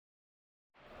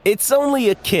It's only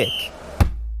a kick,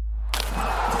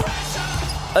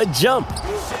 a jump,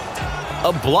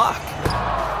 a block.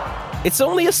 It's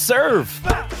only a serve.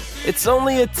 It's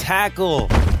only a tackle,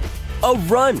 a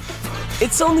run.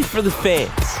 It's only for the fans.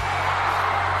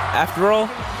 After all,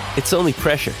 it's only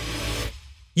pressure.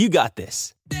 You got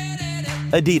this.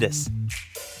 Adidas.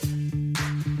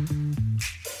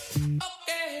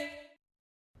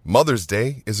 Mother's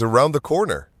Day is around the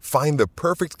corner. Find the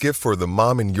perfect gift for the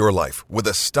mom in your life with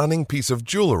a stunning piece of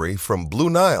jewelry from Blue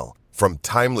Nile. From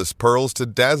timeless pearls to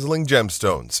dazzling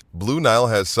gemstones, Blue Nile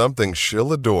has something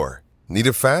she'll adore. Need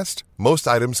it fast? Most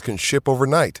items can ship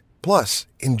overnight. Plus,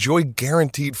 enjoy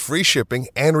guaranteed free shipping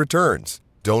and returns.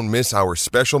 Don't miss our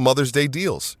special Mother's Day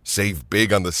deals. Save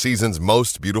big on the season's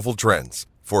most beautiful trends.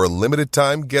 For a limited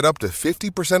time, get up to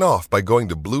 50% off by going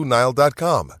to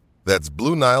BlueNile.com. That's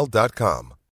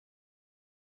BlueNile.com.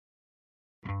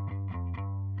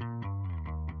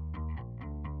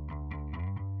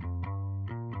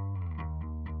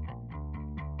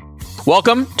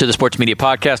 Welcome to the Sports Media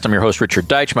Podcast. I'm your host, Richard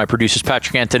Deitch. My producer is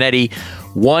Patrick Antonetti.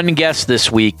 One guest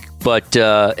this week, but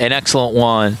an excellent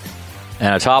one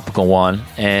and a topical one,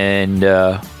 and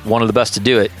one of the best to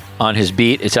do it on his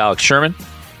beat. It's Alex Sherman.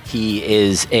 He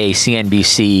is a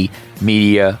CNBC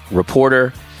media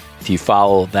reporter. If you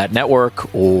follow that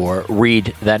network or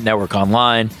read that network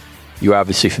online, you're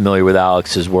obviously familiar with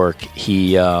Alex's work.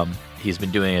 He's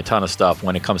been doing a ton of stuff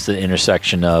when it comes to the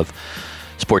intersection of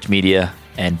sports media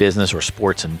and business, or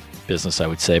sports and business, I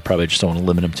would say. Probably just don't want to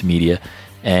limit them to media.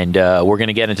 And we're going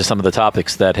to get into some of the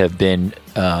topics that have been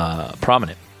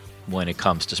prominent when it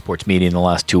comes to sports media in the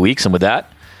last 2 weeks. And with that,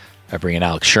 I bring in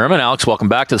Alex Sherman. Alex, welcome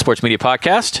back to the Sports Media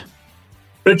Podcast.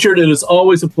 Richard, it is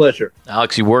always a pleasure.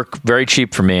 Alex, you work very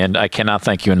cheap for me, and I cannot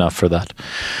thank you enough for that.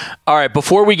 All right,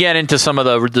 before we get into some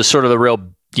of the sort of the real,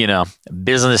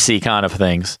 businessy kind of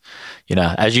things,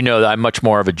 as you know, I'm much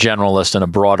more of a generalist and a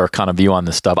broader kind of view on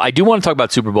this stuff. I do want to talk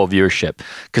about Super Bowl viewership,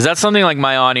 because that's something like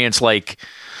my audience, like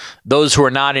those who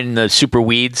are not in the super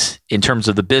weeds in terms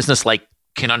of the business, like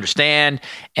can understand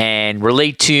and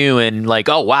relate to, and like,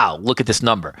 oh, wow, look at this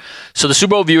number. So the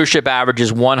Super Bowl viewership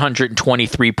averages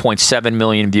 123.7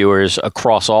 million viewers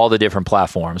across all the different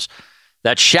platforms.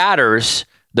 That shatters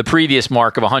the previous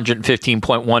mark of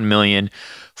 115.1 million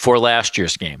for last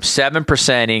year's game.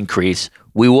 7% increase.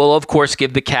 We will, of course,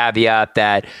 give the caveat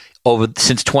that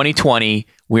since 2020,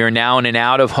 we are now in an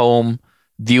out-of-home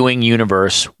viewing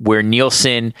universe where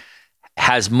Nielsen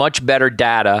has much better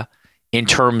data in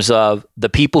terms of the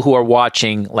people who are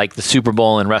watching, like the Super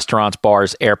Bowl in restaurants,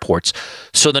 bars, airports.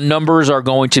 So the numbers are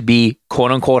going to be,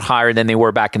 quote unquote, higher than they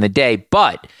were back in the day.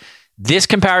 But this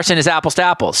comparison is apples to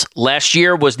apples. Last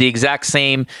year was the exact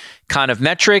same kind of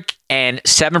metric, and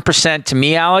 7% to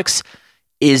me, Alex,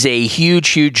 is a huge,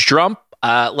 huge jump.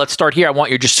 Let's start here. I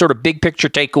want your just sort of big picture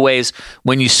takeaways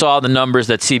when you saw the numbers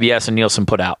that CBS and Nielsen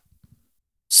put out.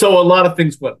 So a lot of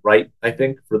things went right, I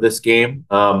think, for this game.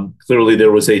 Clearly,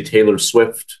 there was a Taylor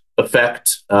Swift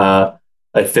effect. I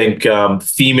think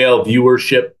female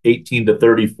viewership, 18 to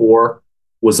 34,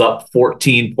 was up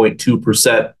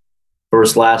 14.2%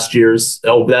 versus last year's.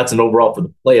 Oh, that's an overall for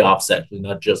the playoffs, actually,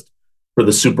 not just for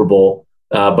the Super Bowl.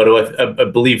 But I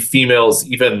believe females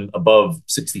even above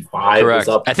 65 Correct.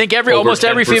 was up. I think almost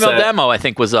every female demo, I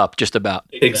think, was up just about.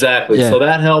 Exactly. Yeah. So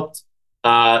that helped.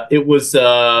 It was,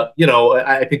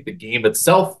 I think the game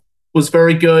itself was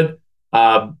very good.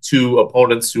 Two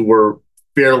opponents who were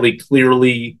fairly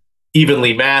clearly,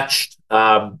 evenly matched,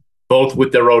 both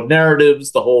with their own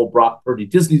narratives, the whole Brock Purdy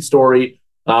Disney story,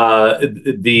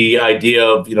 the idea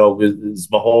of, is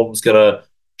Mahomes going to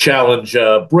challenge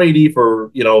Brady for,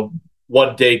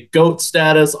 one-day GOAT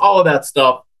status, all of that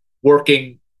stuff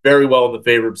working very well in the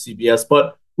favor of CBS.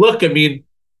 But look, I mean,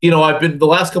 the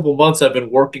last couple of months, I've been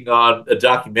working on a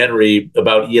documentary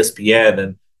about ESPN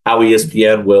and how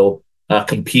ESPN will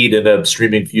compete in a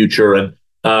streaming future. And,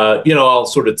 I'll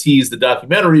sort of tease the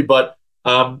documentary, but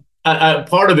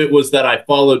part of it was that I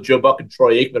followed Joe Buck and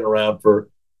Troy Aikman around for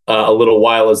a little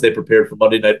while as they prepared for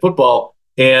Monday Night Football.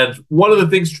 And one of the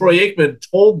things Troy Aikman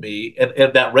told me,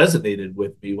 and that resonated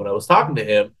with me when I was talking to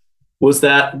him, was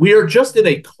that we are just in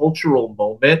a cultural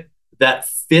moment that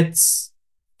fits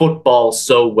football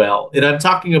so well. And I'm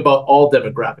talking about all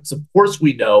demographics. Of course,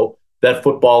 we know that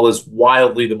football is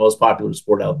wildly the most popular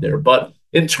sport out there. But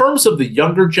in terms of the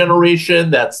younger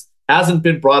generation that hasn't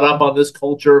been brought up on this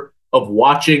culture of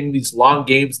watching these long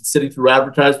games and sitting through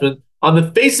advertisement, on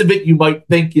the face of it, you might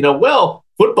think, well,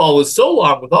 football is so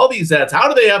long with all these ads. How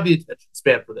do they have the attention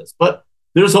span for this? But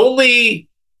there's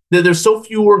so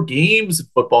fewer games in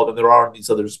football than there are in these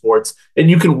other sports. And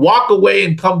you can walk away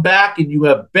and come back, and you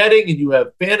have betting and you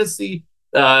have fantasy.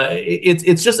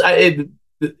 it's just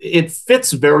it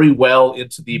fits very well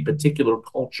into the particular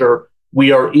culture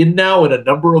we are in now in a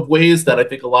number of ways that I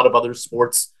think a lot of other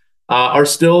sports are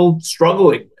still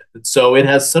struggling with. And so it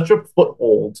has such a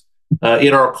foothold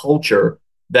in our culture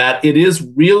that it is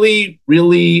really,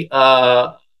 really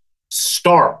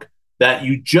stark that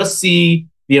you just see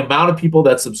the amount of people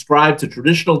that subscribe to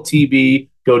traditional TV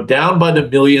go down by the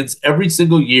millions every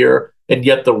single year, and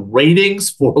yet the ratings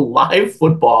for live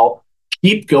football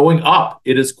keep going up.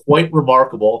 It is quite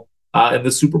remarkable, and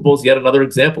the Super Bowl is yet another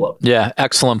example of it. Yeah,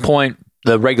 excellent point.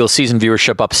 The regular season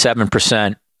viewership up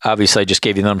 7%. Obviously, I just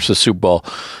gave you the numbers for the Super Bowl.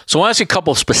 So I want to ask you a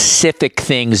couple of specific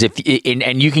things,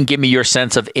 and you can give me your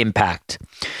sense of impact.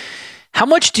 How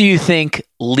much do you think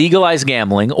legalized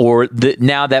gambling, or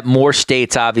now that more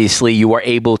states, obviously, you are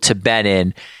able to bet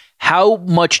in, how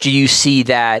much do you see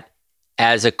that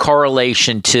as a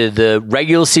correlation to the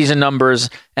regular season numbers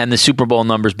and the Super Bowl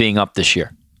numbers being up this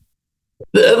year?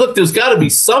 Look, there's got to be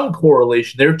some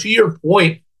correlation there. To your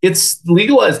point, it's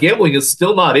legalized gambling is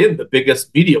still not in the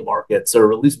biggest media markets,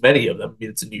 or at least many of them. I mean,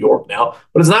 it's in New York now,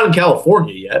 but it's not in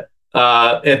California yet.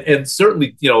 And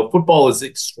certainly, football is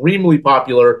extremely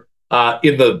popular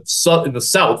in the South of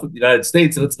the United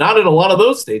States, and it's not in a lot of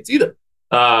those states either,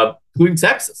 including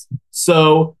Texas.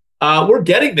 So we're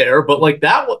getting there, but like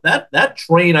that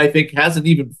train, I think, hasn't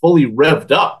even fully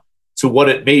revved up to what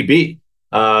it may be.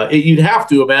 You'd have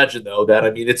to imagine, though,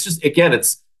 that it's just, again,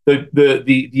 it's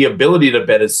the ability to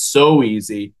bet is so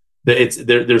easy that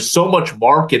there's so much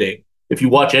marketing. If you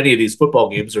watch any of these football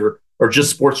games or just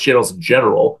sports channels in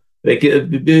general,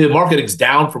 the marketing's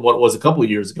down from what it was a couple of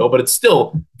years ago, but it's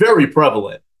still very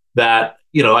prevalent that,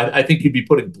 I think you'd be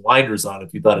putting blinders on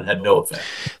if you thought it had no effect.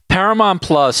 Paramount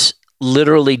Plus,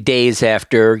 literally days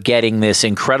after getting this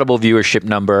incredible viewership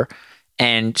number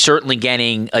and certainly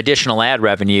getting additional ad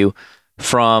revenue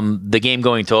from the game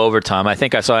going to overtime. I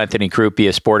think I saw Anthony Croupi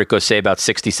of Sportico say about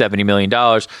 $60-70 million.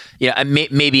 Yeah,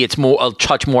 maybe it's more, a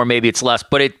touch more, maybe it's less,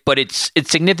 but it's a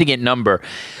significant number.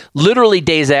 Literally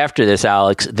days after this,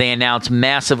 Alex, they announced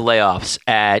massive layoffs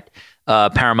at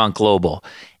Paramount Global.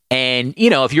 And,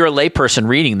 if you're a layperson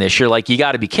reading this, you're like, you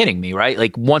got to be kidding me, right?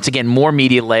 Like, once again, more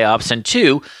immediate layoffs. And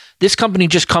two, this company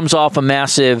just comes off a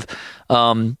massive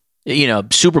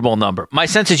Super Bowl number. My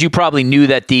sense is you probably knew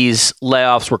that these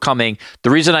layoffs were coming. The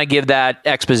reason I give that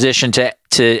exposition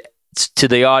to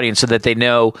the audience so that they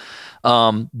know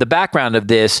the background of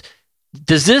this,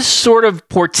 does this sort of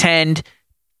portend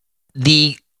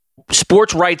the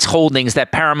sports rights holdings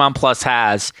that Paramount Plus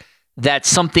has, that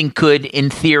something could, in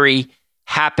theory,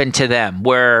 happen to them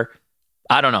where,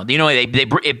 I don't know,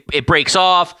 it breaks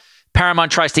off,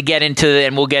 Paramount tries to get into,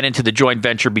 and we'll get into the joint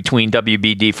venture between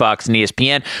WBD, Fox, and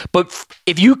ESPN. But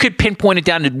if you could pinpoint it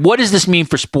down to what does this mean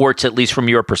for sports, at least from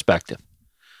your perspective?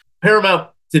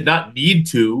 Paramount did not need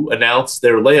to announce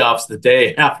their layoffs the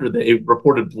day after they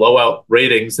reported blowout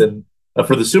ratings and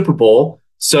for the Super Bowl.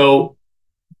 So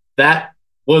that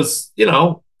was,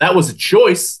 a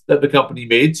choice that the company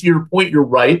made. To your point, you're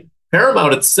right.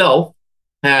 Paramount itself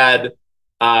had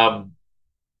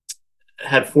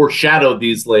foreshadowed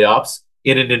these layoffs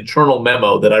in an internal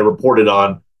memo that I reported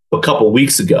on a couple of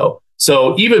weeks ago.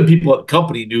 So even people at the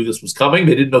company knew this was coming.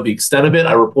 They didn't know the extent of it.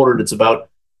 I reported it's about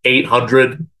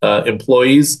 800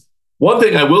 employees. One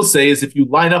thing I will say is if you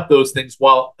line up those things,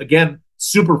 while, again,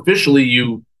 superficially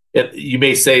you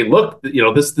may say, look,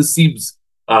 this seems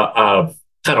kind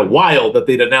of wild that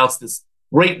they'd announce this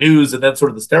great news and then sort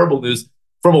of this terrible news.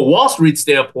 From a Wall Street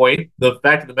standpoint, the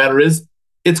fact of the matter is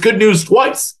it's good news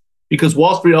twice, because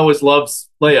Wall Street always loves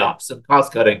layoffs and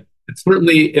cost cutting. And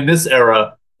certainly in this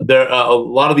era, a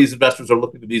lot of these investors are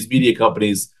looking to these media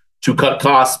companies to cut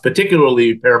costs,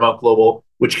 particularly Paramount Global,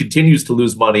 which continues to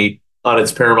lose money on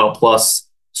its Paramount Plus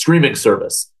streaming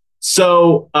service.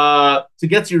 So to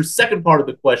get to your second part of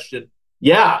the question,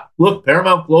 yeah, look,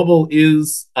 Paramount Global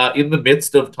is in the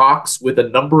midst of talks with a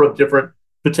number of different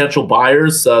potential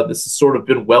buyers. This has sort of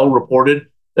been well reported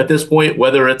at this point,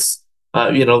 whether it's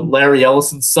Larry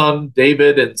Ellison's son,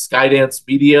 David, and Skydance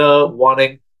Media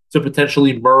wanting to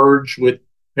potentially merge with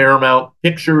Paramount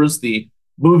Pictures, the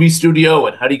movie studio,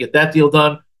 and how do you get that deal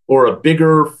done? Or a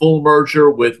bigger full merger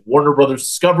with Warner Brothers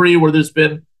Discovery, where there's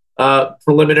been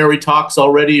preliminary talks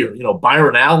already, or,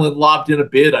 Byron Allen lobbed in a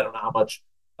bid. I don't know how much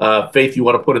faith you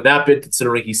want to put in that bid,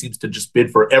 considering he seems to just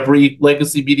bid for every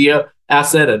legacy media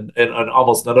asset, and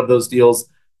almost none of those deals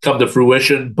come to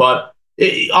fruition. But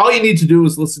all you need to do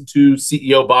is listen to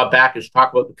CEO Bob Bakish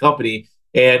talk about the company.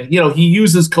 And, he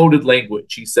uses coded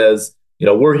language. He says,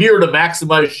 we're here to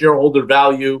maximize shareholder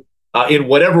value in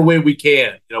whatever way we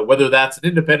can, whether that's an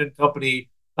independent company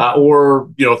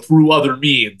or, through other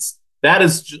means. that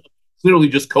is clearly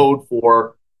just code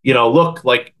for, look,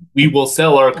 like we will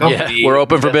sell our company. Yeah, we're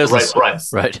open for business. The right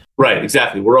price. Right,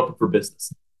 exactly. We're open for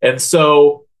business. And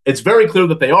so it's very clear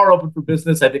that they are open for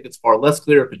business. I think it's far less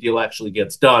clear if a deal actually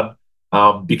gets done,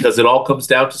 because it all comes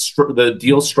down to the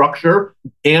deal structure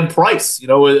and price.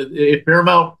 If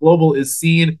Paramount Global is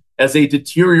seen as a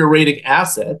deteriorating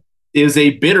asset, is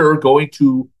a bidder going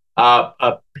to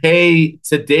pay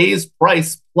today's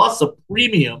price plus a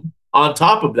premium on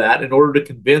top of that in order to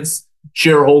convince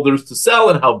shareholders to sell?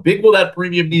 And how big will that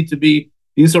premium need to be?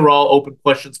 These are all open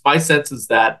questions. My sense is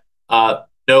that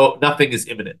no, nothing is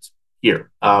imminent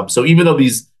here. So even though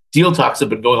these deal talks have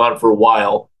been going on for a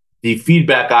while, the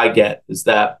feedback I get is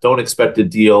that don't expect a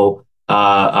deal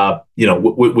within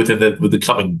the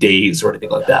coming days or anything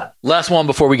like that. Last one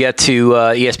before we get to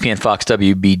ESPN Fox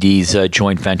WBD's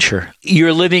joint venture.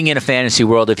 You're living in a fantasy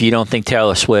world if you don't think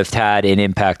Taylor Swift had an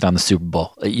impact on the Super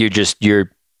Bowl. And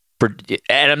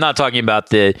I'm not talking about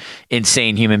the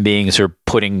insane human beings who are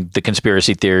putting the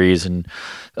conspiracy theories and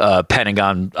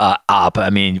Pentagon op. I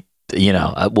mean,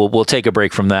 we'll take a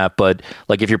break from that. But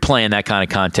like, if you're playing that kind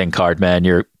of content card, man,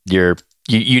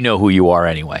 you know who you are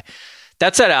anyway.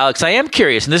 That said, Alex, I am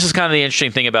curious, and this is kind of the interesting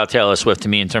thing about Taylor Swift to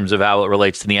me in terms of how it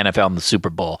relates to the NFL and the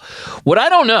Super Bowl. What I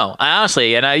don't know,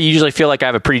 honestly, and I usually feel like I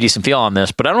have a pretty decent feel on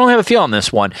this, but I don't have a feel on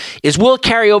this one, is will it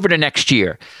carry over to next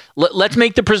year? Let's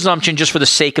make the presumption, just for the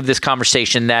sake of this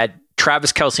conversation, that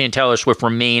Travis Kelce and Taylor Swift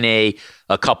remain a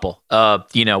couple.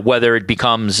 Whether it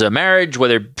becomes a marriage,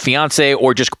 whether fiance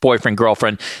or just boyfriend,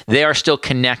 girlfriend, they are still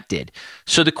connected.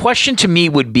 So the question to me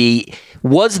would be,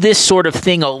 was this sort of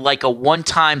thing like a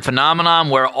one-time phenomenon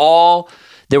where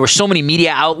there were so many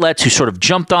media outlets who sort of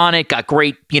jumped on it, got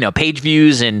great, page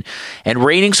views and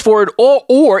ratings for it,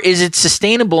 or is it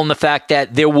sustainable in the fact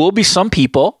that there will be some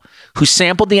people who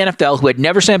sampled the NFL, who had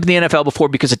never sampled the NFL before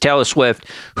because of Taylor Swift,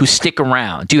 who stick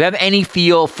around? Do you have any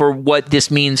feel for what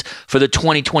this means for the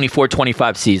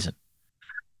 2024-25 season?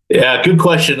 Yeah, good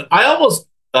question. I almost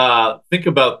think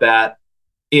about that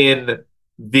in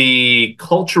the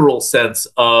cultural sense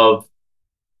of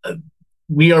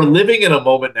we are living in a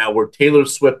moment now where Taylor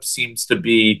Swift seems to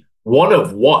be one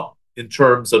of one in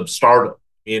terms of stardom.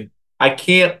 I mean, I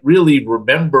can't really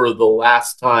remember the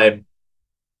last time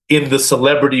in the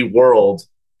celebrity world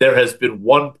there has been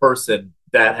one person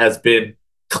that has been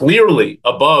clearly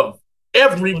above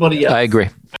everybody else. I agree.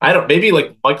 Maybe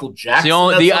like Michael Jackson.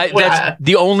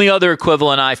 The only other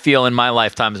equivalent I feel in my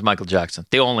lifetime is Michael Jackson.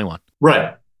 The only one.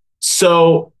 Right.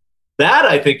 So that,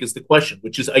 I think, is the question,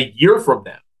 which is a year from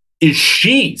now. Is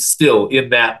she still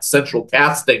in that central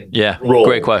casting role?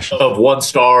 Great question. Of one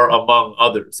star among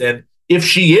others? And if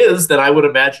she is, then I would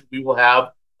imagine we will have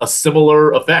a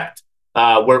similar effect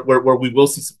where we will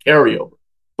see some carryover.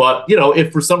 But,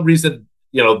 if for some reason,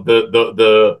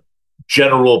 the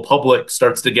general public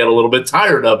starts to get a little bit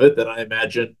tired of it, then I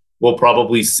imagine we'll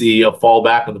probably see a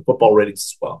fallback in the football ratings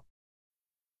as well.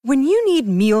 When you need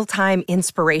mealtime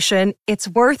inspiration, it's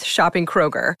worth shopping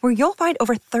Kroger, where you'll find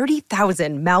over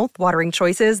 30,000 mouth-watering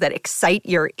choices that excite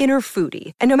your inner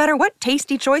foodie. And no matter what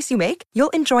tasty choice you make,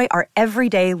 you'll enjoy our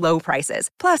everyday low prices,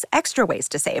 plus extra ways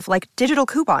to save, like digital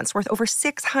coupons worth over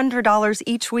 $600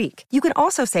 each week. You can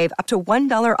also save up to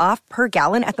 $1 off per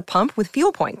gallon at the pump with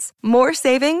fuel points. More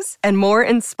savings and more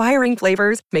inspiring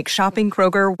flavors make shopping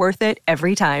Kroger worth it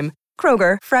every time.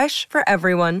 Kroger, fresh for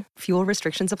everyone. Fuel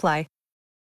restrictions apply.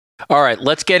 All right,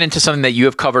 let's get into something that you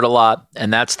have covered a lot,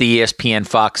 and that's the ESPN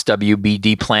Fox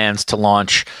WBD plans to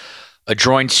launch a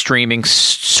joint streaming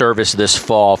service this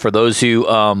fall. For those who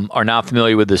are not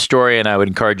familiar with this story, and I would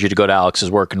encourage you to go to Alex's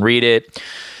work and read it,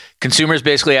 consumers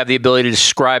basically have the ability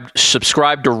to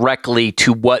subscribe directly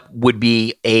to what would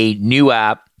be a new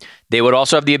app. They would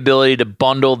also have the ability to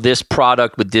bundle this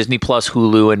product with Disney Plus,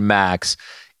 Hulu, and Max.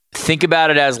 Think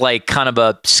about it as like kind of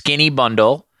a skinny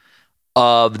bundle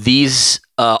of these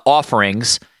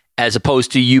offerings, as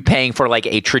opposed to you paying for like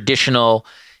a traditional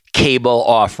cable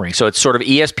offering. So it's sort of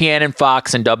ESPN and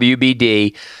Fox and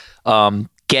WBD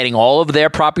getting all of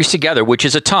their properties together, which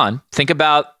is a ton. Think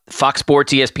about Fox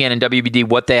Sports, ESPN, and WBD,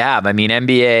 what they have. I mean,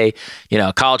 NBA,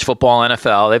 college football,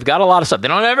 NFL, they've got a lot of stuff. They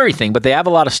don't have everything, but they have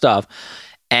a lot of stuff.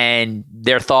 And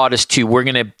their thought is we're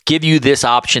going to give you this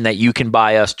option that you can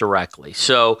buy us directly.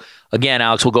 So again,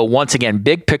 Alex, we'll go once again,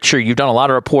 big picture. You've done a lot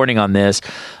of reporting on this.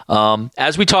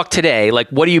 As we talk today, like,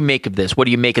 what do you make of this? What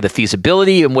do you make of the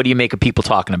feasibility, and what do you make of people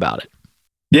talking about it?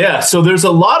 Yeah, so there's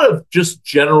a lot of just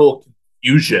general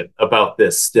confusion about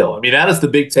this still. I mean, that is the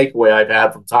big takeaway I've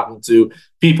had from talking to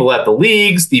people at the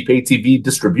leagues, the pay TV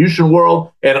distribution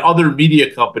world, and other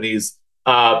media companies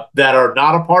that are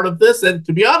not a part of this. And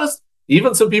to be honest,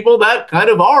 even some people that kind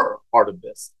of are part of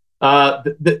this.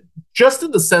 Just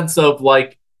in the sense of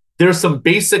like, there's some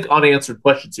basic unanswered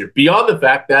questions here beyond the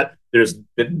fact that there's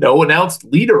been no announced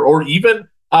leader or even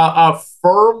a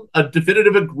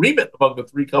definitive agreement among the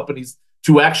three companies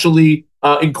to actually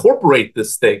incorporate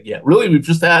this thing yet. Really, we've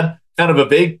just had kind of a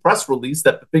vague press release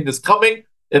that the thing is coming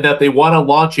and that they want to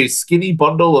launch a skinny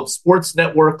bundle of sports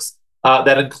networks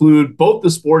that include both the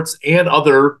sports and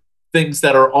other things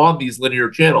that are on these linear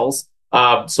channels,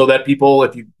 so that people,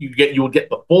 if you will get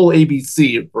the full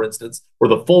ABC, for instance, or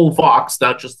the full Fox,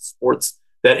 not just the sports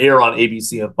that air on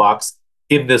ABC and Fox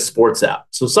in this sports app.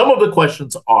 So some of the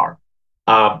questions are,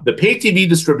 the pay TV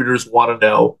distributors want to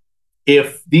know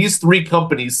if these three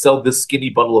companies sell this skinny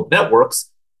bundle of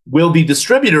networks, will the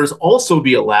distributors also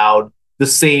be allowed the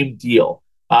same deal?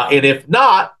 And if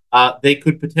not, they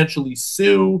could potentially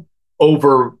sue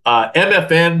over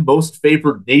MFN, most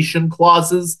favored nation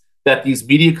clauses that these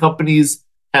media companies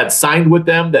had signed with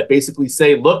them that basically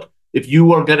say, look, if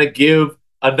you are going to give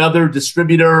another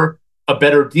distributor a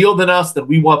better deal than us, then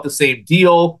we want the same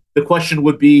deal. The question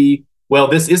would be, well,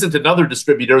 this isn't another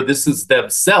distributor, this is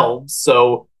themselves.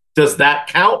 So does that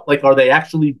count? Like, are they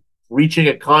actually reaching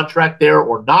a contract there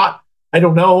or not? I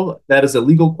don't know. That is a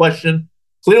legal question.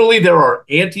 Clearly, there are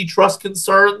antitrust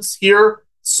concerns here.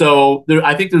 So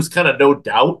I think there's kind of no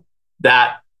doubt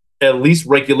that at least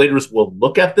regulators will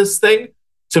look at this thing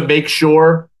to make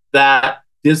sure that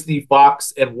Disney,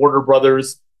 Fox, and Warner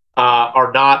Brothers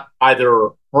are not either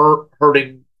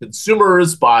hurting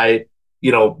consumers by,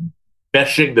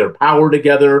 meshing their power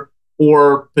together,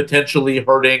 or potentially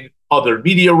hurting other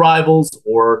media rivals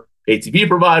or pay TV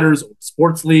providers or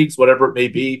sports leagues, whatever it may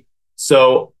be.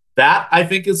 So that, I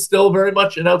think, is still very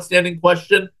much an outstanding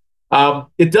question.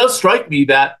 It does strike me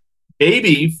that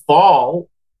maybe fall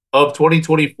of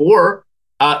 2024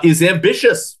 is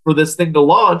ambitious for this thing to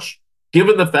launch,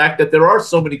 given the fact that there are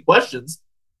so many questions.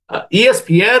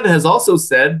 ESPN has also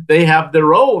said they have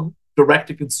their own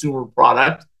direct-to-consumer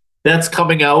product that's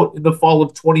coming out in the fall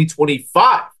of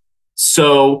 2025.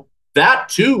 So that,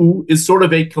 too, is sort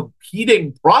of a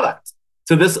competing product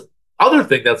to this other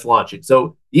thing that's launching.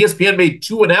 So ESPN made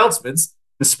two announcements,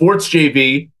 the sports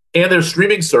JV and their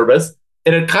streaming service,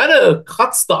 and it kind of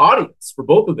cuts the audience for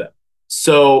both of them.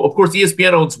 So, of course,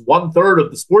 ESPN owns 1/3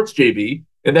 of the sports JV,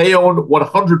 and they own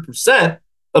 100%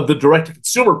 of the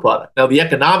direct-to-consumer product. Now, the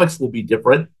economics will be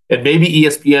different, and maybe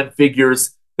ESPN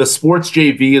figures the sports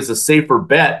JV is a safer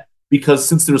bet because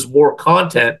since there's more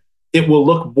content, it will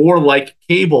look more like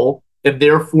cable, and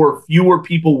therefore fewer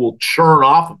people will churn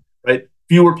off of it, right?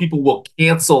 Fewer people will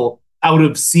cancel out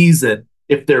of season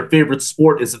if their favorite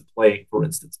sport isn't playing, for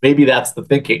instance. Maybe that's the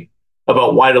thinking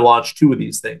about why to launch two of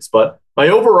these things. But my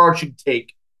overarching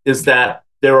take is that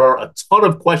there are a ton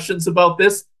of questions about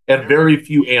this and very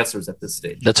few answers at this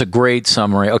stage. That's a great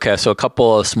summary. Okay, so a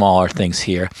couple of smaller things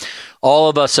here. All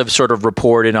of us have sort of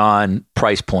reported on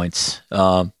price points.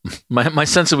 My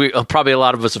sense is probably a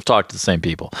lot of us have talked to the same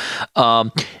people.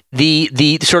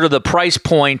 The sort of the price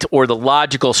point or the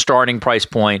logical starting price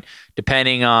point,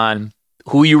 depending on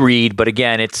who you read, but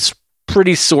again, it's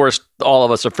pretty sourced. All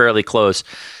of us are fairly close.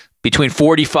 Between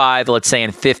 $45, let's say,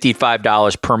 and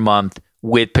 $55 per month,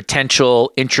 with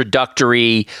potential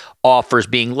introductory offers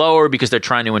being lower because they're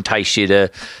trying to entice you to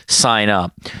sign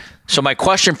up. So my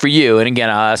question for you, and again,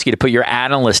 I'll ask you to put your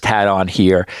analyst hat on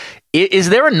here, is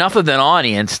there enough of an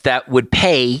audience that would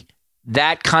pay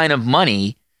that kind of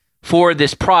money for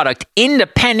this product,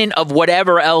 independent of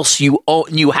whatever else you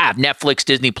have, Netflix,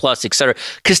 Disney Plus, et cetera?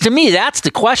 Because to me, that's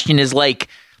the question, is like,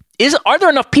 are there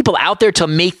enough people out there to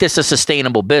make this a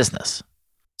sustainable business?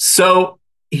 So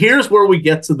here's where we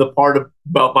get to the part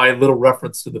about my little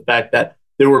reference to the fact that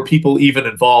there were people even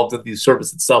involved in the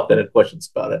service itself that had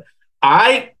questions about it.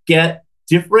 I get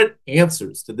different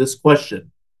answers to this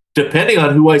question depending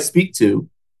on who I speak to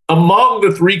among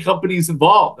the three companies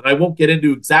involved. And I won't get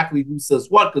into exactly who says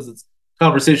what because it's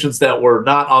conversations that were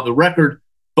not on the record.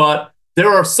 But there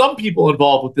are some people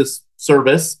involved with this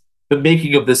service, the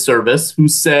making of this service, who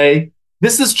say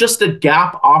this is just a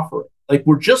gap offering. Like,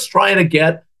 we're just trying to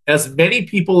get as many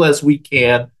people as we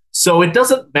can. So it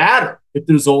doesn't matter if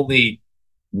there's only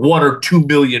 1 or 2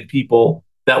 million people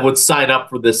that would sign up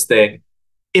for this thing.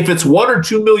 If it's 1 or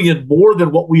 2 million more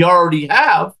than what we already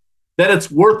have, then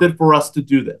it's worth it for us to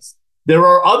do this. There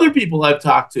are other people I've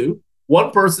talked to,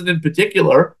 one person in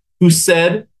particular, who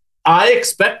said, I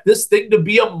expect this thing to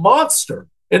be a monster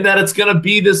and that it's going to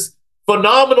be this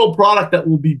phenomenal product that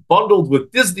will be bundled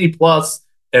with Disney Plus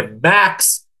and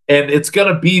Max. And it's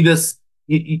going to be this,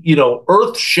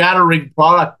 earth-shattering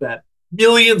product that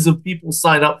millions of people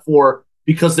sign up for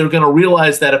because they're going to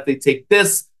realize that if they take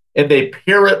this and they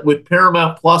pair it with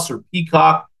Paramount Plus or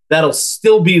Peacock, that'll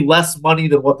still be less money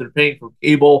than what they're paying for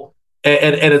cable,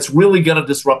 and it's really going to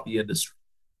disrupt the industry.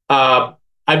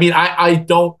 I mean,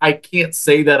 I can't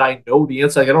say that I know the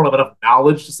answer. Like, I don't have enough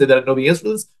knowledge to say that I know the answer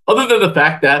to this, other than the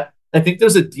fact that I think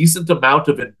there's a decent amount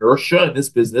of inertia in this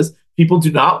business. People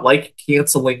do not like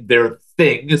canceling their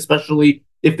thing, especially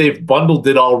if they've bundled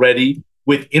it already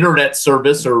with internet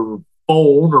service or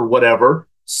phone or whatever.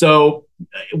 So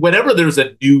whenever there's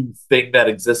a new thing that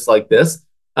exists like this,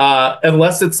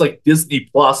 unless it's like Disney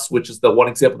Plus, which is the one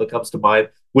example that comes to mind,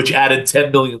 which added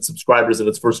 10 million subscribers in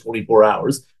its first 24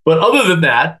 hours. But other than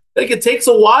that, like, it takes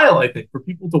a while, I think, for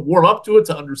people to warm up to it,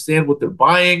 to understand what they're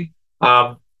buying.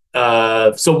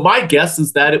 So my guess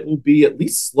is that it will be at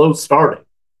least slow starting.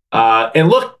 And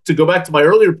look, to go back to my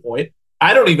earlier point,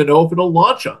 I don't even know if it'll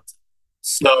launch on time.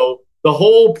 So the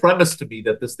whole premise to me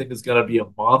that this thing is going to be a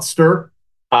monster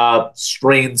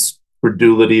strains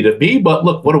credulity to me. But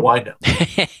look, what do I know?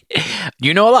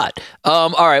 You know a lot.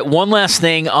 All right, one last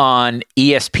thing on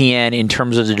ESPN in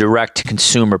terms of the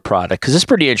direct-to-consumer product, because it's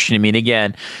pretty interesting to me. And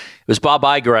again, it was Bob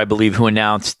Iger, I believe, who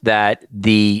announced that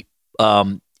the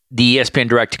ESPN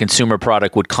direct-to-consumer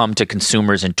product would come to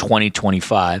consumers in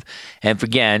 2025. And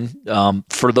again,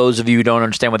 for those of you who don't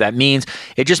understand what that means,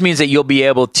 it just means that you'll be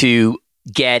able to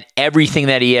get everything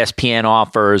that ESPN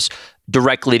offers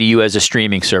directly to you as a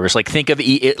streaming service. Like, think of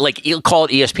you'll call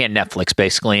it ESPN Netflix,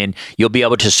 basically, and you'll be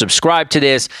able to subscribe to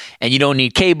this, and you don't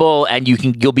need cable, and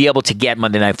you'll be able to get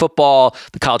Monday Night Football,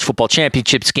 the college football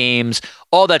championships games,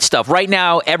 all that stuff. Right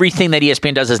now, everything that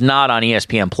ESPN does is not on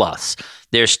ESPN Plus.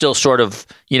 They're still sort of,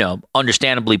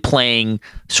 understandably playing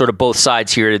sort of both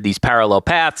sides here, these parallel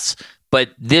paths.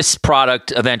 But this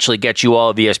product eventually gets you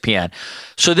all of ESPN.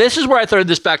 So this is where I throw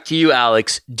this back to you,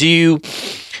 Alex.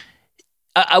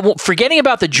 Forgetting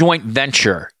about the joint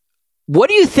venture, what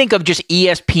do you think of just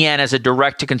ESPN as a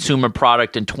direct-to-consumer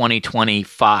product in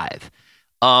 2025?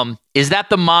 Is that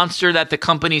the monster that the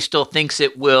company still thinks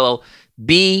it will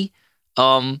be?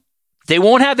 They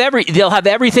won't have they'll have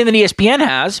everything that ESPN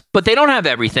has, but they don't have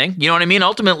everything. You know what I mean?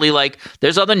 Ultimately, like,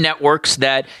 there's other networks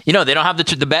that, they don't have the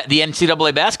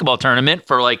NCAA basketball tournament,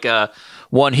 for like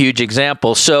one huge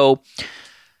example. So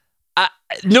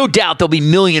no doubt there'll be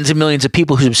millions and millions of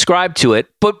people who subscribe to it,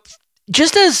 but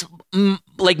just as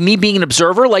like me being an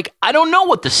observer, like, I don't know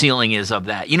what the ceiling is of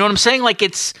that. You know what I'm saying? Like,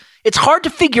 it's hard to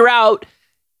figure out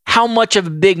how much of a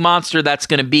big monster that's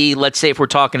going to be. Let's say if we're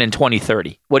talking in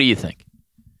 2030, what do you think?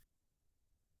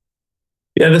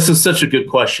 Yeah, this is such a good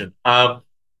question.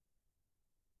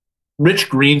 Rich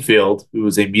Greenfield, who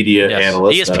is a media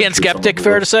analyst, ESPN skeptic,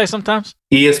 fair to say sometimes?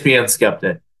 ESPN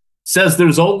skeptic, says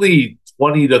there's only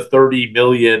 20 to 30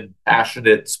 million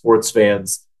passionate sports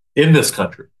fans in this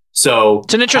country. So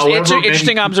it's an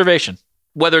interesting observation,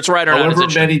 whether it's right or not. However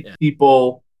many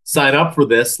people sign up for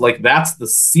this, like, that's the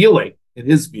ceiling in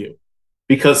his view,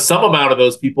 because some amount of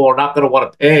those people are not going to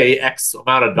want to pay X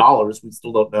amount of dollars. We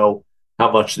still don't know how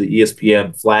much the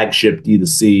ESPN flagship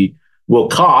D2C will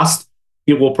cost.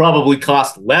 It will probably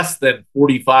cost less than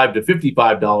 $45 to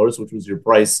 $55, which was your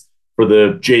price for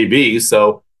the JV.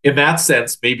 So in that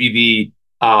sense, maybe the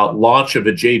launch of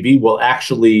a JV will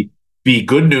actually be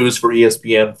good news for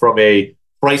ESPN from a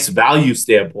price value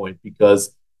standpoint,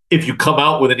 because if you come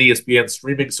out with an ESPN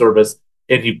streaming service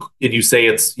and you say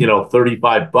it's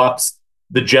 $35,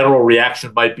 the general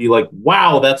reaction might be like,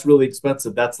 wow, that's really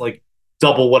expensive. That's like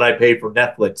double what I pay for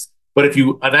Netflix. But if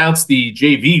you announce the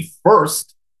JV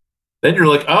first, then you're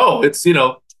like, oh, it's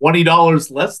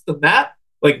 $20 less than that.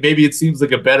 Like, maybe it seems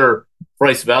like a better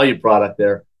price value product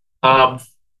there.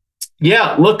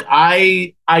 Yeah, look,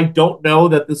 I don't know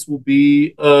that this will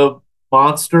be a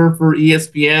monster for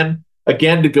ESPN.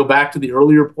 Again, to go back to the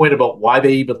earlier point about why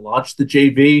they even launched the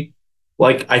JV,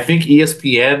 like, I think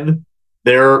ESPN,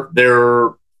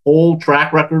 their whole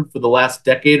track record for the last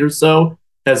decade or so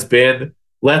has been,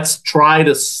 let's try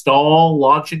to stall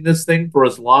launching this thing for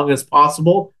as long as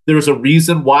possible. There's a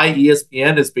reason why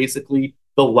ESPN is basically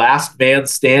the last man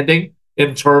standing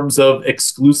in terms of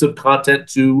exclusive content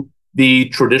to the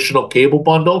traditional cable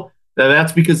bundle. Now,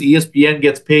 that's because ESPN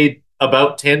gets paid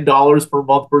about $10 per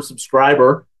month per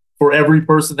subscriber for every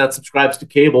person that subscribes to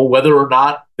cable, whether or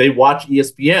not they watch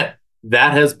ESPN.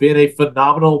 That has been a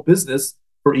phenomenal business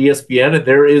for ESPN, and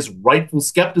there is rightful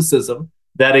skepticism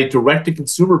that a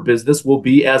direct-to-consumer business will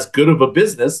be as good of a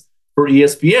business for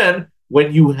ESPN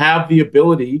when you have the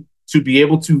ability to be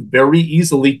able to very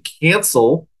easily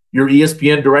cancel your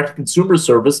ESPN direct-to-consumer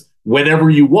service whenever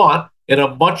you want in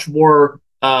a much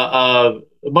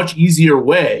easier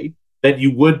way than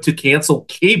you would to cancel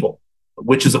cable,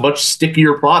 which is a much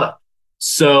stickier product.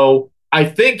 So I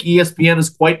think ESPN is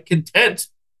quite content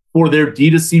for their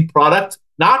D2C product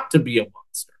not to be a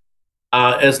monster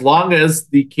as long as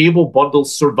the cable bundle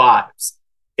survives.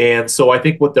 And so I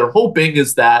think what they're hoping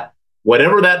is that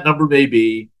whatever that number may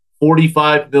be,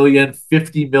 45 million,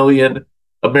 50 million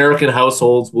American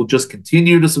households will just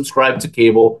continue to subscribe to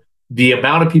cable. The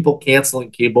amount of people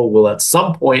canceling cable will at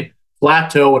some point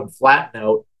plateau and flatten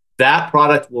out. That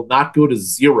product will not go to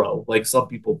zero like some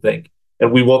people think.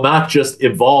 And we will not just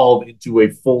evolve into a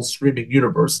full streaming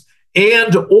universe.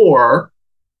 And or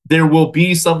there will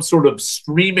be some sort of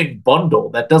streaming bundle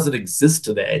that doesn't exist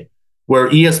today, where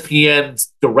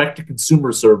ESPN's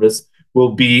direct-to-consumer service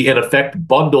will be, in effect,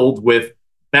 bundled with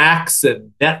Max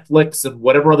and Netflix and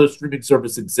whatever other streaming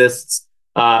service exists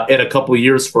in a couple of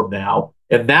years from now.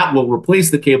 And that will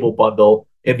replace the cable bundle,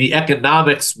 and the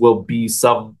economics will be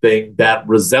something that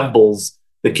resembles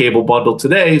the cable bundle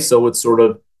today. So it's sort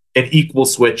of an equal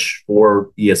switch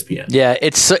for ESPN. Yeah,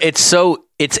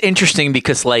 it's interesting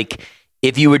because, like,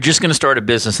 if you were just going to start a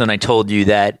business and I told you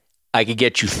that I could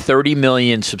get you 30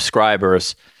 million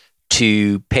subscribers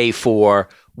to pay for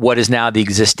what is now the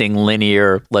existing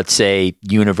linear, let's say,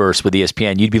 universe with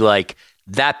ESPN, you'd be like,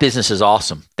 that business is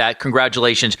awesome. That,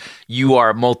 congratulations, you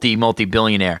are a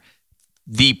multi-billionaire.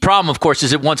 The problem, of course,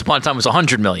 is that once upon a time it was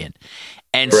 100 million.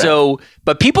 And Correct. So,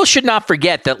 but people should not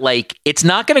forget that, like, it's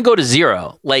not going to go to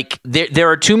zero. Like, there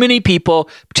are too many people,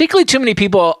 particularly too many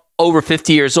people over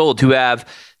 50 years old who have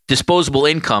disposable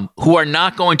income who are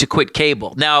not going to quit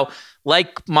cable. Now,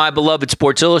 like my beloved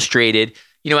Sports Illustrated,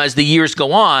 as the years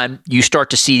go on, you start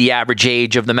to see the average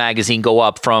age of the magazine go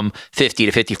up from 50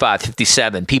 to 55,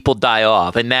 57. People die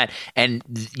off, and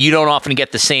you don't often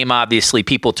get the same, obviously,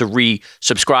 people to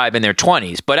resubscribe in their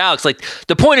 20s. But Alex, like,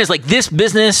 the point is, like, this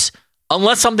business,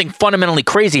 unless something fundamentally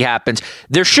crazy happens,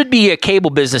 there should be a cable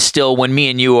business still when me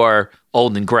and you are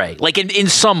old and gray, like in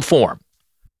some form.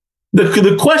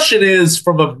 The question is,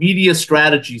 from a media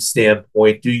strategy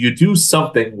standpoint, do you do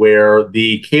something where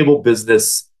the cable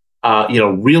business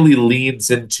really leans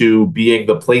into being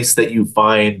the place that you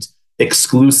find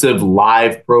exclusive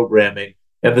live programming,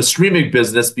 and the streaming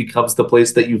business becomes the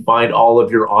place that you find all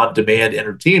of your on-demand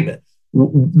entertainment?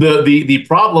 The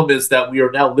problem is that we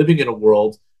are now living in a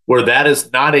world where that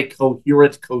is not a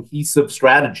coherent, cohesive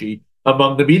strategy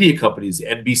among the media companies.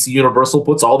 NBC Universal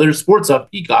puts all their sports on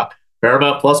Peacock.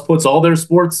 Paramount Plus puts all their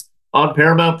sports on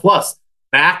Paramount Plus.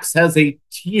 Max has a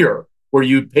tier where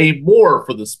you pay more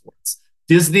for the sports.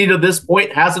 Disney, to this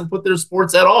point, hasn't put their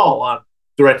sports at all on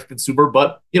direct-to-consumer,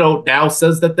 but now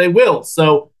says that they will.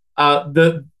 So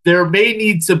there may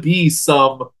need to be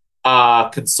some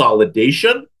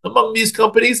consolidation among these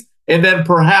companies, and then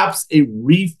perhaps a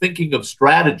rethinking of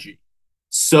strategy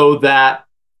so that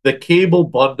the cable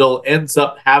bundle ends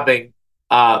up having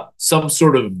some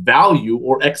sort of value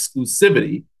or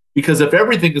exclusivity. Because if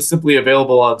everything is simply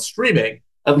available on streaming,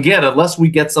 again, unless we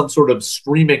get some sort of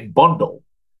streaming bundle,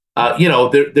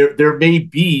 there may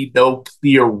be no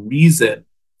clear reason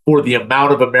for the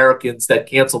amount of Americans that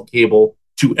cancel cable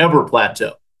to ever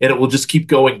plateau. And it will just keep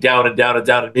going down and down and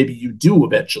down. And maybe you do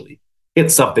eventually hit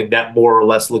something that more or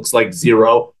less looks like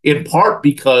zero, in part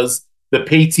because the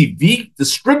pay TV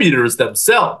distributors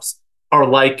themselves are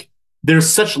like, there's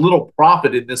such little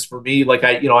profit in this for me. Like,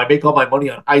 I make all my money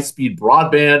on high-speed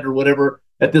broadband or whatever.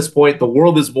 At this point, the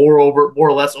world is more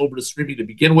or less over to streaming to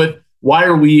begin with. Why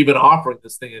are we even offering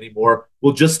this thing anymore?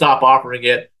 We'll just stop offering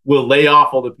it. We'll lay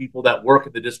off all the people that work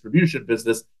in the distribution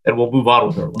business, and we'll move on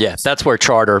with our lives. Yeah, that's where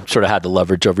Charter sort of had the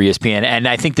leverage over ESPN. And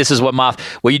I think this is what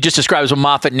you just described as what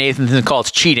Moffett and Nathanson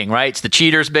calls cheating, right? It's the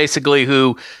cheaters, basically,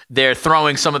 who they're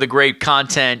throwing some of the great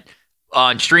content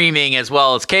on streaming as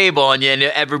well as cable, and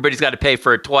everybody's got to pay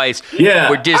for it twice. Yeah,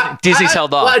 where Disney's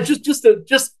held off.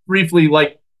 Just briefly,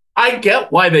 like, I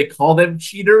get why they call them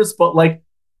cheaters, but like,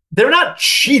 they're not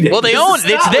cheating. Well, they own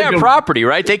it's their property,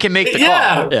 right? They can make the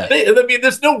call. Yeah.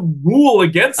 There's no rule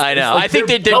against it. I know. Like, I think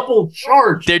they're double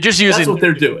charged. They're just using. That's what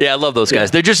they're doing. Yeah, I love those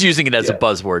guys. They're just using it as a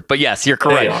buzzword. But yes, you're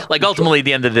correct. Like, ultimately, at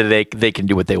the end of the day, they can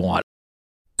do what they want.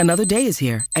 Another day is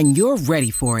here, and you're ready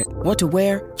for it. What to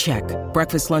wear? Check.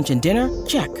 Breakfast, lunch, and dinner?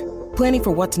 Check. Planning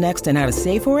for what's next and how to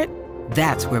save for it?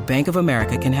 That's where Bank of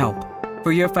America can help.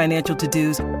 For your financial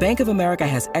to-dos, Bank of America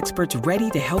has experts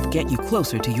ready to help get you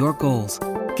closer to your goals.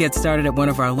 Get started at one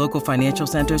of our local financial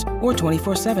centers or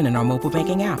 24/7 in our mobile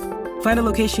banking app. Find a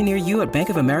location near you at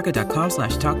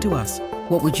bankofamerica.com/talktous.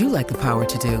 What would you like the power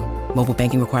to do? Mobile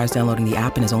banking requires downloading the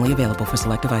app and is only available for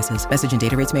select devices. Message and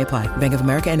data rates may apply. Bank of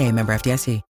America N.A., member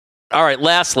FDIC. All right,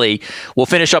 lastly, we'll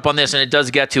finish up on this, and it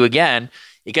does get to, again,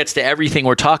 it gets to everything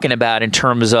we're talking about in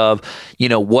terms of,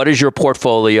 what is your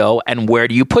portfolio and where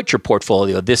do you put your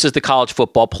portfolio? This is the college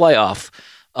football playoff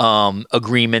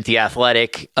agreement. The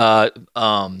Athletic,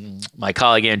 my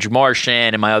colleague Andrew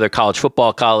Marchand and my other college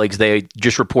football colleagues, they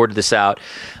just reported this out.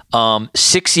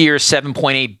 6 years,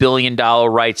 $7.8 billion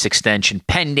rights extension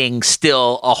pending,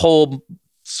 still a whole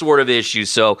sort of issue.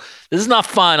 So this is not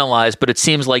finalized, but it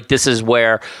seems like this is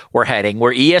where we're heading,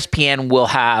 where ESPN will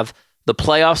have the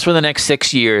playoffs for the next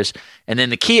 6 years. And then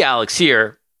the key, Alex,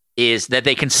 here is that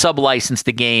they can sub-license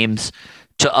the games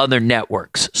to other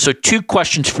networks. So 2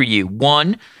 questions for you.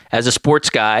 1, as a sports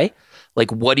guy,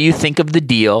 like, what do you think of the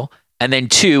deal? And then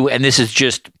 2, and this is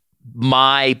just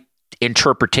my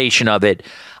interpretation of it,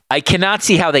 I cannot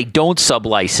see how they don't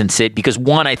sub-license it because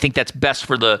 1, I think that's best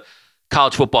for the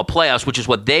college football playoffs, which is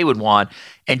what they would want.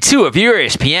 And 2, if you're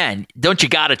ESPN, don't you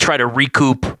got to try to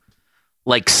recoup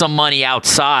like some money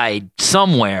outside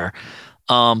somewhere?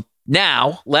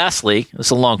 Now, lastly, this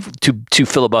is a long, too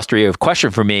filibustery of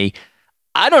question for me.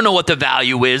 I don't know what the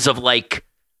value is of like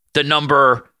the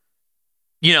number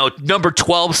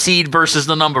 12 seed versus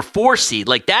the number 4 seed.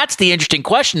 Like, that's the interesting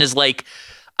question is like,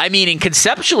 I mean, and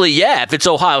conceptually, yeah, if it's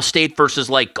Ohio State versus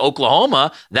like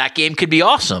Oklahoma, that game could be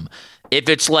awesome. If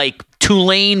it's like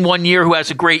Tulane one year who has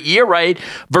a great year, right,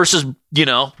 versus,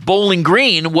 Bowling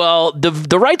Green, well,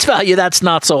 the rights value, that's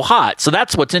not so hot. So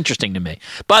that's what's interesting to me.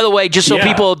 By the way, just so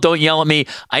people don't yell at me,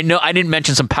 I know I didn't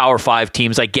mention some Power 5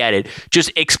 teams. I get it.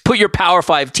 Just put your Power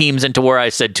 5 teams into where I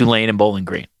said Tulane and Bowling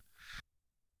Green.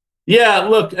 Yeah,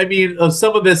 look, I mean,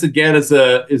 some of this, again, is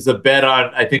a bet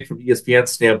on, I think, from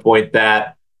ESPN's standpoint,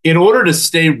 that in order to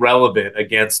stay relevant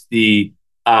against the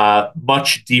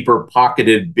much deeper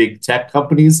pocketed big tech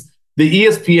companies, the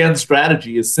ESPN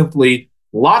strategy is simply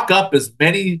lock up as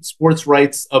many sports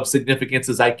rights of significance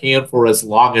as I can for as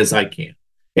long as I can.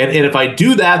 And if I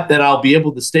do that, then I'll be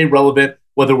able to stay relevant,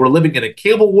 whether we're living in a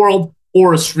cable world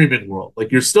or a streaming world.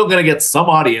 Like, you're still going to get some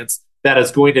audience that is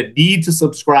going to need to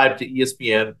subscribe to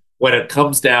ESPN when it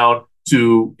comes down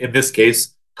to, in this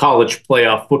case, college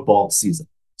playoff football season.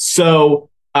 So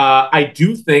I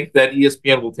do think that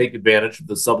ESPN will take advantage of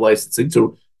the sub-licensing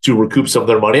to recoup some of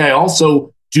their money. I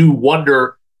also do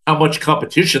wonder how much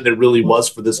competition there really was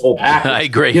for this whole package. I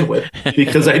agree. To begin with,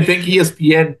 because I think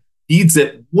ESPN needs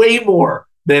it way more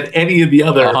than any of the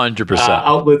other 100%.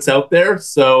 Outlets out there.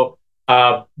 So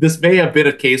this may have been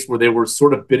a case where they were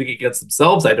sort of bidding against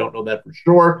themselves. I don't know that for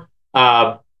sure.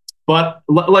 But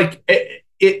like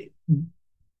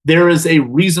there is a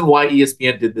reason why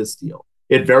ESPN did this deal.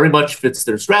 It very much fits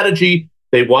their strategy.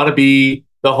 They want to be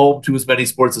the home to as many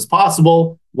sports as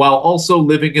possible, while also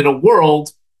living in a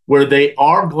world where they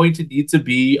are going to need to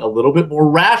be a little bit more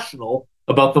rational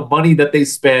about the money that they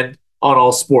spend on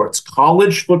all sports.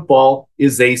 College football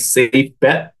is a safe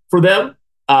bet for them.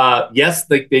 Yes,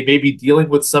 they may be dealing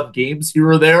with some games here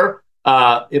or there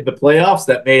in the playoffs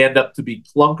that may end up to be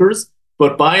clunkers,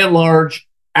 but by and large,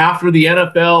 after the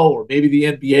NFL or maybe the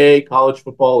NBA, college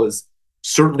football is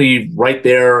certainly right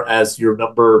there as your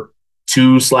number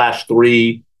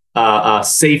 2/3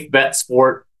 safe bet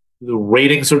sport. The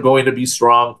ratings are going to be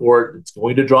strong for it. It's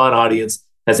going to draw an audience,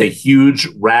 has a huge,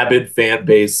 rabid fan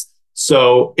base.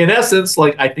 So in essence,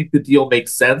 like, I think the deal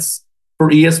makes sense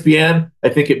for ESPN. I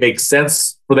think it makes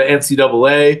sense for the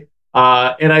NCAA.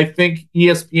 And I think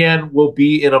ESPN will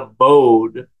be in a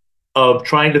mode of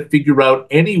trying to figure out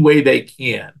any way they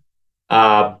can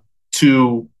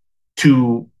to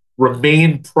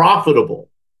remain profitable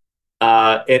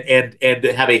and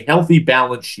have a healthy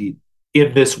balance sheet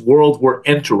in this world we're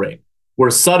entering, where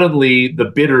suddenly the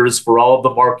bidders for all of the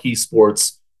marquee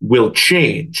sports will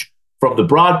change from the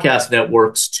broadcast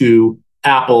networks to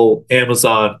Apple,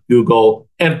 Amazon, Google,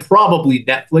 and probably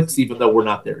Netflix, even though we're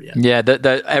not there yet. Yeah,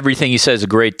 everything you said is a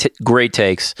great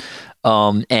takes.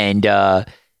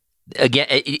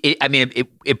 Again,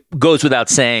 it goes without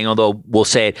saying, although we'll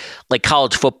say it, like,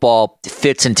 college football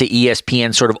fits into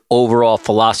ESPN's sort of overall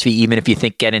philosophy, even if you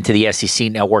get into the SEC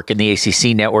network and the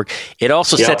ACC network. It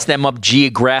also sets them up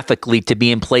geographically to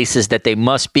be in places that they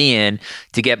must be in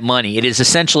to get money. It is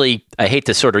essentially, I hate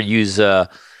to sort of use, I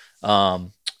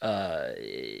won't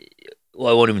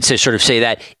even say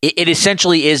that. It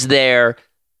essentially is their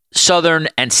Southern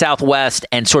and Southwest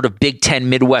and sort of Big Ten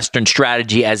Midwestern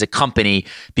strategy as a company,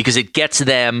 because it gets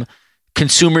them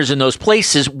consumers in those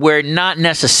places where not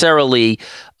necessarily,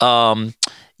 the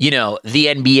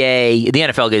NBA, the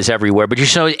NFL is everywhere, but you're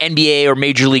showing NBA or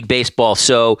Major League Baseball.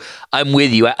 So I'm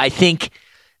with you. I think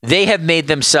they have made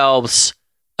themselves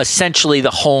essentially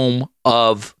the home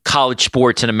of college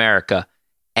sports in America.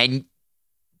 And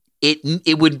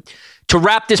it would, to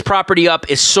wrap this property up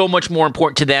is so much more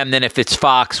important to them than if it's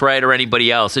Fox, right, or anybody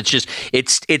else. It's just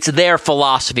it's their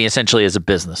philosophy essentially as a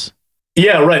business.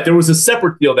 Yeah, right. There was a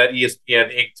separate deal that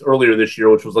ESPN inked earlier this year,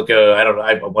 which was like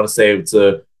I want to say it's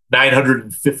a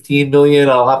 $915 million.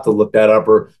 I'll have to look that up,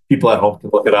 or people at home can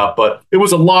look it up. But it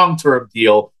was a long-term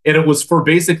deal, and it was for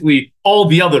basically all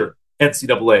the other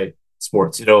NCAA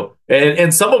sports,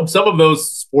 and some of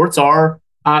those sports are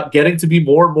getting to be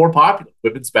more and more popular.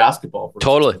 Women's basketball,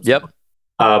 totally. Yep.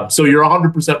 So you're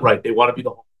 100% right. They want to be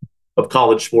the home of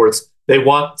college sports. They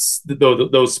want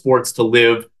those sports to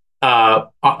live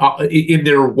in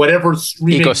their whatever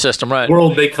streaming ecosystem, right,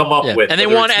 world they come up with. And they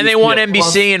want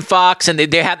NBC and Fox, and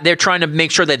they're trying to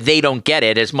make sure that they don't get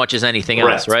it as much as anything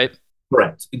else, right?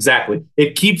 Correct. Exactly.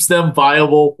 It keeps them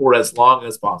viable for as long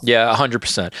as possible. Yeah,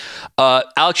 100%.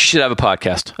 Alex, you should have a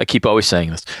podcast. I keep always saying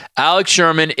this. Alex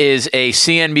Sherman is a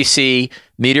CNBC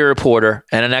media reporter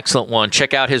and an excellent one.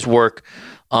 Check out his work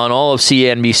on all of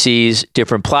CNBC's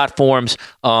different platforms.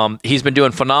 He's been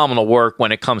doing phenomenal work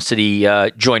when it comes to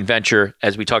the joint venture,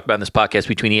 as we talked about in this podcast,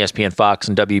 between ESPN, Fox,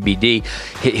 and WBD.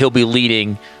 He'll be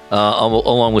leading,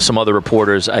 along with some other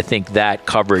reporters, I think, that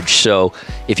coverage. So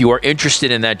if you are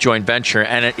interested in that joint venture,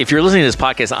 and if you're listening to this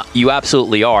podcast, you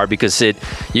absolutely are, because you're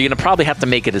going to probably have to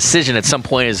make a decision at some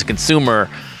point as a consumer.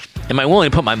 Am I willing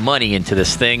to put my money into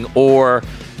this thing, or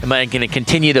am I going to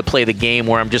continue to play the game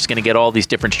where I'm just going to get all these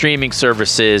different streaming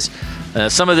services?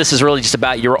 Some of this is really just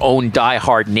about your own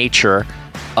diehard nature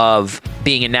of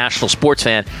being a national sports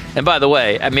fan. And by the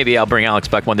way, maybe I'll bring Alex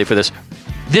back one day for this.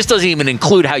 This doesn't even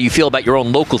include how you feel about your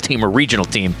own local team or regional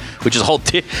team, which is a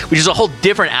whole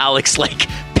different, Alex, like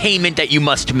payment that you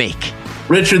must make.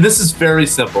 Richard, this is very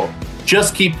simple.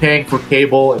 Just keep paying for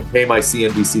cable and pay my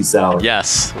CNBC salary.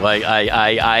 Yes, like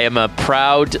I am a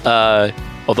proud.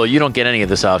 Although you don't get any of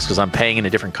this, Alex, because I'm paying in a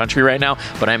different country right now,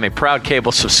 but I'm a proud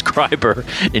cable subscriber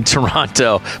in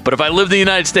Toronto. But if I lived in the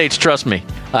United States, trust me,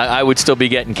 I would still be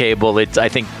getting cable. I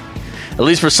think, at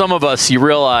least for some of us, you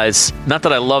realize, not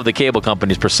that I love the cable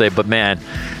companies per se, but man,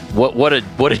 what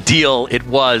a deal it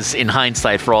was in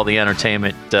hindsight for all the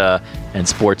entertainment and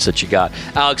sports that you got.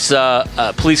 Alex,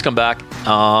 please come back.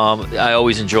 I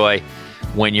always enjoy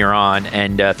when you're on,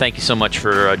 and thank you so much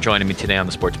for joining me today on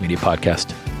the Sports Media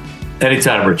Podcast.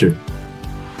 Anytime, Richard.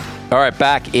 All right,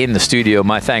 back in the studio.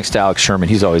 My thanks to Alex Sherman.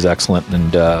 He's always excellent,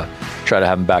 and try to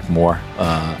have him back more.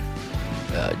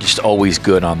 Just always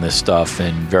good on this stuff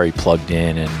and very plugged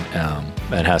in, and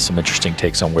has some interesting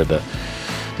takes on where the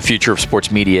future of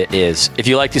sports media is. If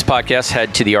you like these podcasts,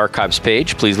 head to the archives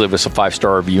page. Please leave us a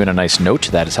 5-star review and a nice note.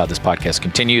 That is how this podcast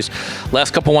continues.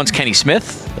 Last couple ones, Kenny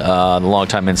Smith, the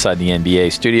longtime Inside the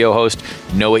NBA studio host,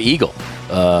 Noah Eagle,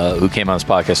 who came on this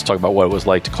podcast to talk about what it was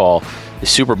like to call the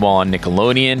Super Bowl on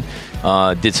Nickelodeon.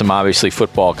 Did some obviously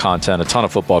football content, a ton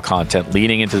of football content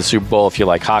leading into the Super Bowl. If you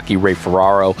like hockey, Ray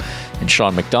Ferraro and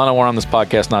Sean McDonough were on this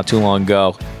podcast not too long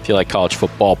ago. If you like college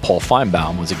football, Paul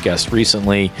Feinbaum was a guest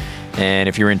recently. And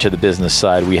if you're into the business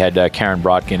side, we had Karen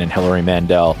Brodkin and Hillary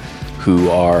Mandel, who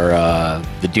are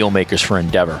the deal makers for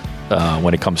Endeavor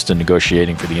when it comes to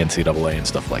negotiating for the NCAA and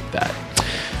stuff like that.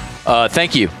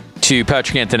 Thank you to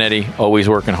Patrick Antonetti, always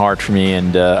working hard for me,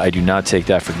 and I do not take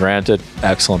that for granted.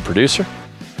 Excellent producer.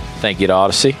 Thank you to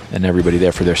Odyssey and everybody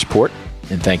there for their support.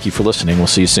 And thank you for listening. We'll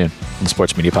see you soon on the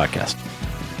Sports Media Podcast.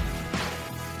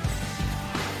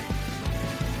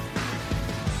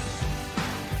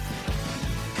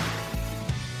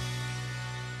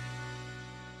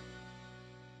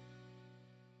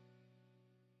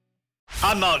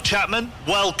 I'm Mark Chapman.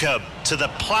 Welcome to the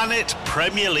Planet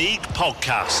Premier League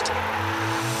podcast.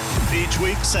 Each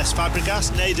week, Cesc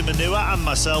Fabregas, Nader Manua and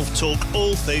myself talk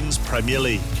all things Premier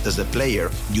League. As a player,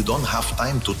 you don't have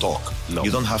time to talk. No.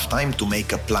 You don't have time to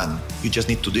make a plan. You just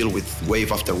need to deal with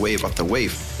wave after wave after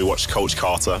wave. We watched Coach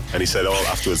Carter and he said,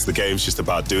 afterwards, the game's just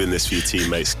about doing this for your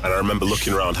teammates. And I remember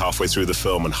looking around halfway through the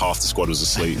film and half the squad was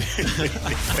asleep.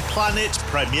 Planet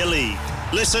Premier League.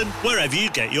 Listen wherever you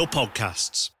get your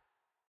podcasts.